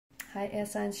Hi, air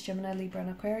signs, Gemini, Libra, and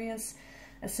Aquarius,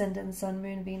 Ascendant, Sun,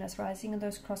 Moon, Venus, Rising, and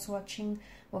those cross-watching.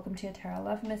 Welcome to your Tarot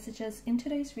Love Messages. In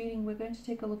today's reading, we're going to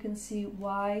take a look and see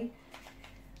why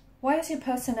is your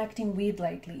person acting weird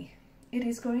lately. It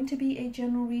is going to be a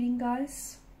general reading,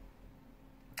 guys.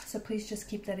 So please just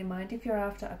keep that in mind. If you're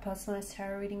after a personalized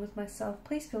tarot reading with myself,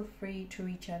 please feel free to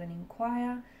reach out and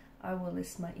inquire. I will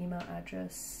list my email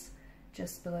address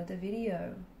just below the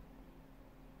video.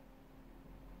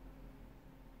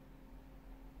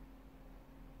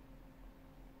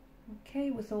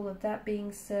 Okay, with all of that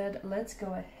being said, let's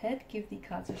go ahead, give the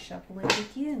cards a shuffle and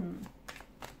begin.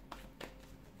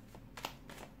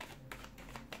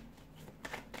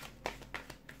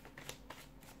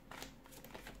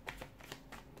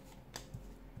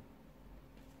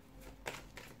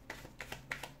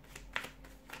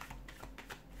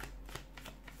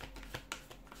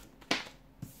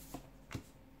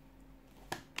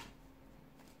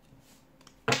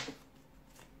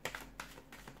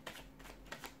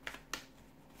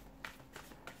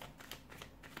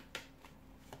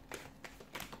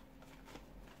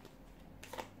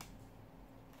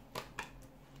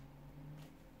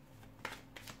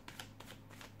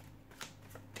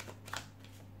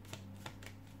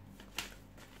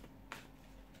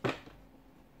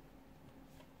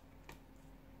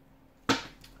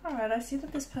 Alright, I see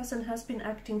that this person has been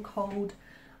acting cold,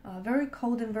 very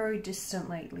cold and very distant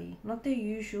lately. Not their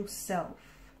usual self.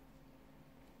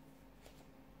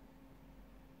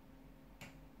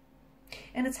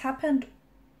 And it's happened,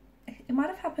 it might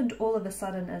have happened all of a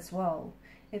sudden as well.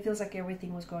 It feels like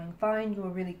everything was going fine. You were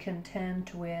really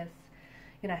content with,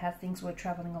 you know, how things were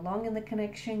traveling along in the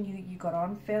connection. You got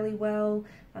on fairly well.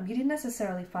 You didn't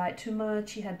necessarily fight too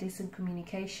much. You had decent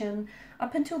communication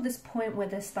up until this point where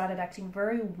they started acting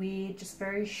very weird, just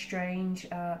very strange.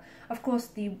 Of course,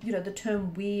 the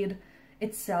term weird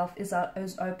itself is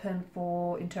open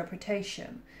for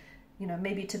interpretation. You know,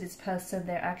 maybe to this person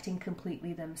they're acting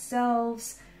completely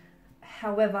themselves.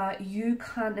 However, you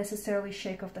can't necessarily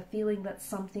shake off the feeling that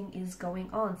something is going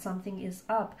on, something is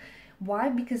up. Why?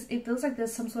 Because it feels like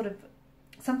there's some sort of,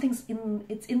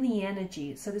 it's in the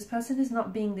energy. So this person is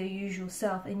not being their usual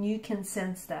self, and you can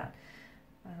sense that.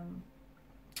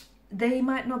 They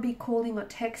might not be calling or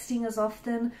texting as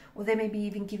often, or they may be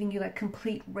even giving you like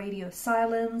complete radio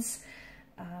silence.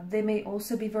 They may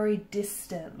also be very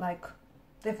distant, like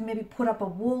they've maybe put up a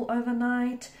wall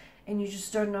overnight and you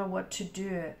just don't know what to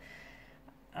do.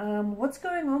 What's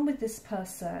going on with this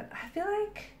person? I feel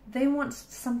like they want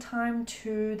some time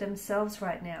to themselves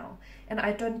right now, and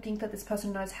I don't think that this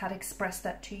person knows how to express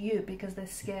that to you, because they're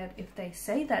scared if they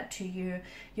say that to you,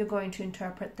 you're going to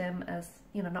interpret them as,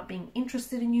 you know, not being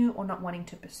interested in you or not wanting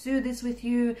to pursue this with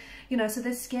you, you know, so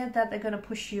they're scared that they're going to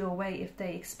push you away if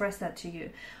they express that to you.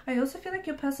 I also feel like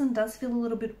your person does feel a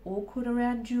little bit awkward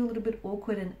around you, a little bit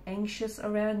awkward and anxious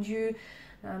around you.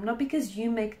 Not because you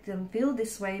make them feel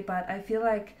this way, but I feel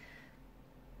like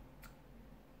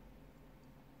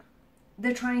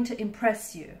they're trying to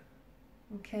impress you.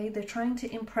 Okay, they're trying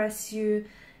to impress you,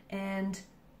 and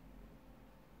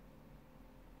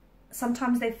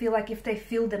sometimes they feel like if they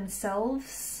feel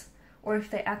themselves or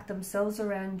if they act themselves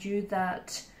around you,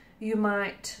 that you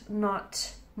might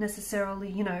not necessarily,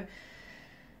 you know,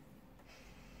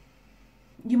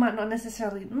 you might not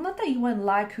necessarily, not that you won't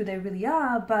like who they really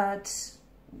are, but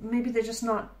maybe they're just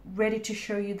not ready to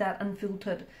show you that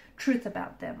unfiltered truth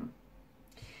about them.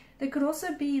 There could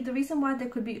also be, the reason why they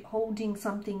could be holding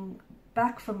something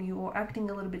back from you or acting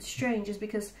a little bit strange is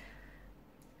because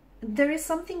there's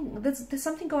something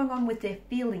going on with their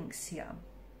feelings here.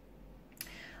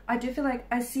 I do feel like,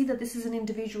 I see that this is an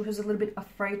individual who's a little bit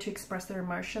afraid to express their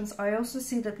emotions. I also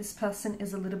see that this person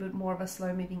is a little bit more of a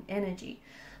slow-moving energy.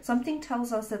 Something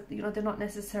tells us that, you know, they're not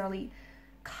necessarily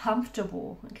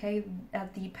comfortable, okay,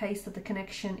 at the pace that the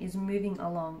connection is moving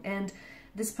along, and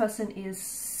this person is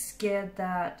scared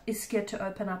to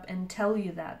open up and tell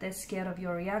you that. They're scared of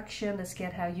your reaction. They're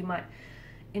scared how you might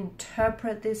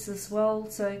interpret this as well.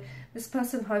 So this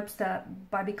person hopes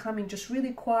that by becoming just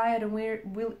really quiet and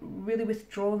really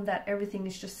withdrawn, that everything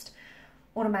is just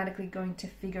automatically going to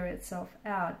figure itself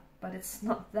out. But it's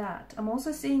not that. I'm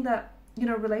also seeing that, you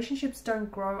know, relationships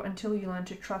don't grow until you learn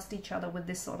to trust each other with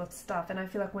this sort of stuff. And I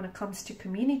feel like when it comes to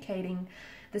communicating,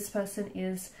 this person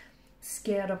is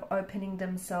scared of opening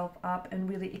themselves up and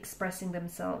really expressing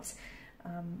themselves.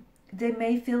 They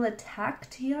may feel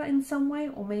attacked here in some way,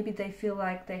 or maybe they feel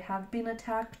like they have been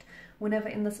attacked whenever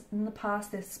in the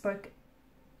past they spoke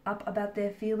up about their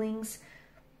feelings.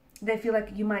 They feel like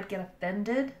you might get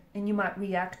offended and you might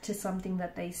react to something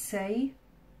that they say.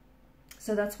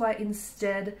 So that's why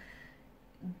instead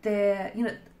they're, you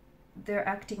know, they're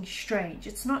acting strange.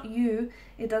 It's not you.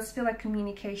 It does feel like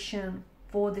communication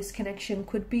for this connection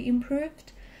could be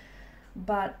improved,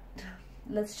 but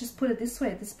let's just put it this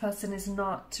way: this person is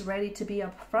not ready to be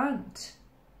upfront.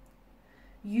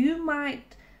 You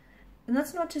might, and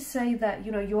that's not to say that,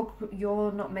 you know,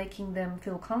 you're not making them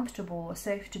feel comfortable or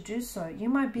safe to do so. You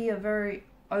might be a very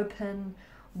open,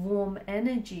 warm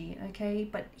energy, okay,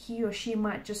 but he or she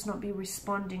might just not be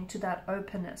responding to that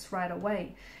openness right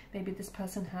away. Maybe this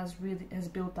person has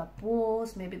built up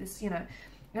walls. Maybe this, you know,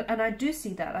 and I do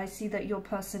see that. I see that your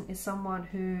person is someone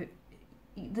who,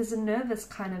 there's a nervous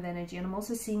kind of energy, and I'm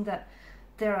also seeing that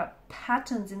there are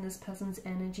patterns in this person's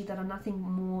energy that are nothing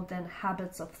more than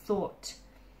habits of thought.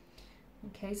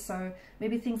 Okay, so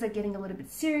maybe things are getting a little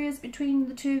bit serious between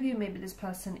the two of you. Maybe this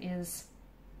person is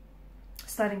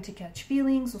starting to catch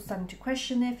feelings or starting to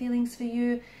question their feelings for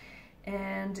you,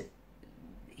 and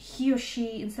he or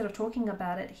she, instead of talking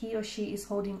about it, he or she is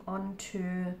holding on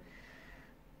to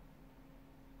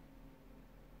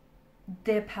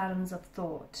their patterns of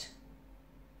thought.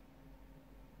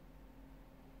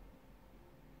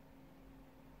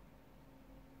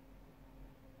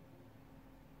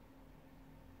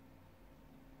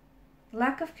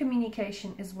 Lack of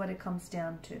communication is what it comes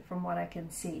down to, from what I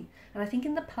can see. And I think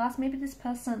in the past, maybe this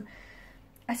person,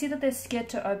 I see that they're scared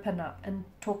to open up and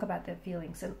talk about their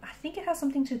feelings. And I think it has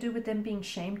something to do with them being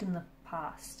shamed in the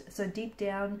past. So deep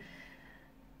down,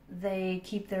 they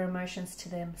keep their emotions to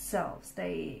themselves.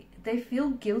 They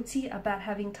feel guilty about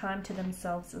having time to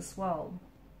themselves as well.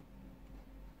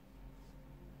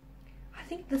 I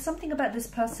think there's something about this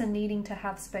person needing to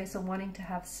have space or wanting to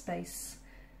have space.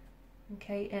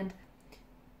 Okay, and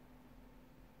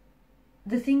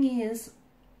the thing is,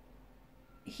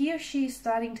 he or she is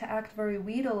starting to act very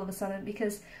weird all of a sudden,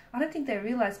 because I don't think they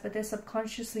realize, but they're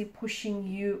subconsciously pushing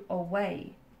you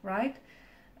away, right?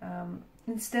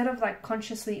 Instead of like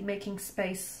consciously making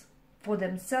space for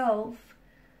themselves,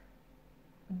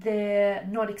 they're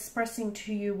not expressing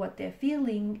to you what they're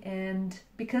feeling, and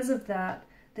because of that,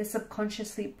 they're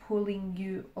subconsciously pulling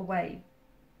you away.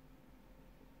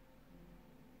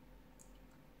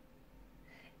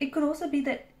 It could also be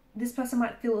that this person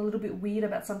might feel a little bit weird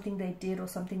about something they did or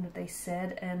something that they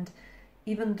said, and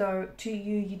even though to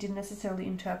you, you didn't necessarily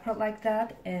interpret like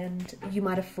that, and you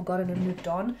might have forgotten and moved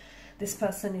on, this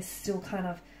person is still kind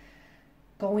of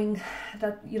going,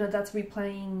 that, you know, that's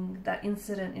replaying, that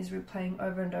incident is replaying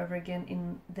over and over again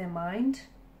in their mind.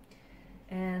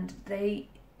 And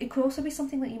it could also be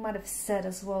something that you might have said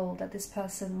as well, that this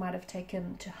person might have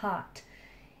taken to heart.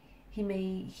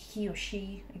 He or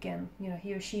she, again, you know,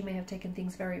 he or she may have taken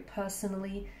things very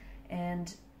personally,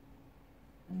 and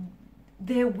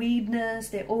their weirdness,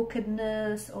 their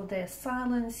awkwardness, or their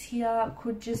silence here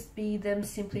could just be them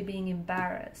simply being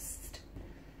embarrassed.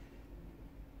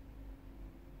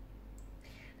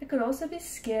 They could also be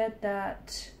scared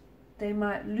that they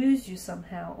might lose you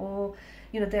somehow, or,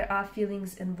 you know, there are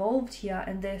feelings involved here,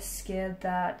 and they're scared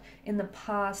that in the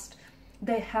past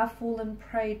they have fallen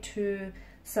prey to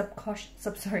subconscious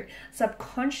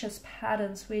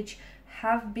patterns which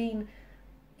have been,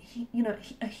 you know,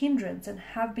 a hindrance and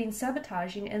have been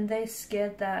sabotaging, and they're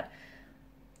scared that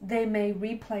they may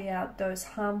replay out those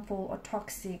harmful or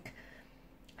toxic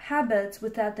habits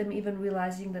without them even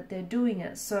realizing that they're doing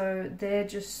it. So they're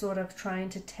just sort of trying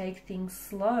to take things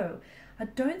slow. I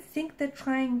don't think they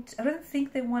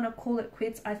want to call it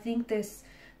quits. I think they're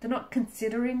not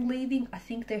considering leaving. I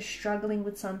think they're struggling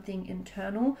with something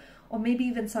internal, or maybe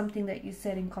even something that you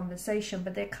said in conversation,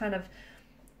 but they're kind of,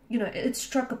 you know, it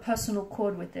struck a personal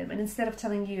chord with them. And instead of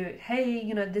telling you, hey,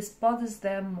 you know, this bothers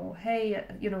them, or hey,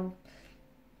 you know,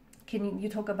 can you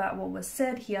talk about what was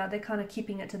said here, they're kind of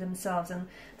keeping it to themselves. And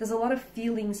there's a lot of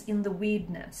feelings in the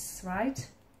weirdness, right?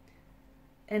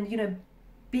 And, you know,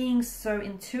 being so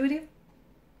intuitive,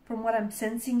 from what I'm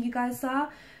sensing you guys are,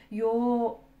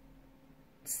 you're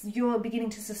beginning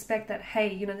to suspect that,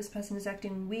 hey, you know, this person is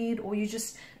acting weird, or you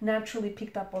just naturally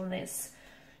picked up on this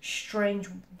strange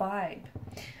vibe.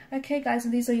 Okay guys,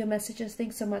 and these are your messages.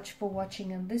 Thanks so much for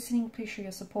watching and listening. Please show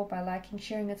your support by liking,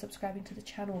 sharing and subscribing to the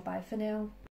channel. Bye for now.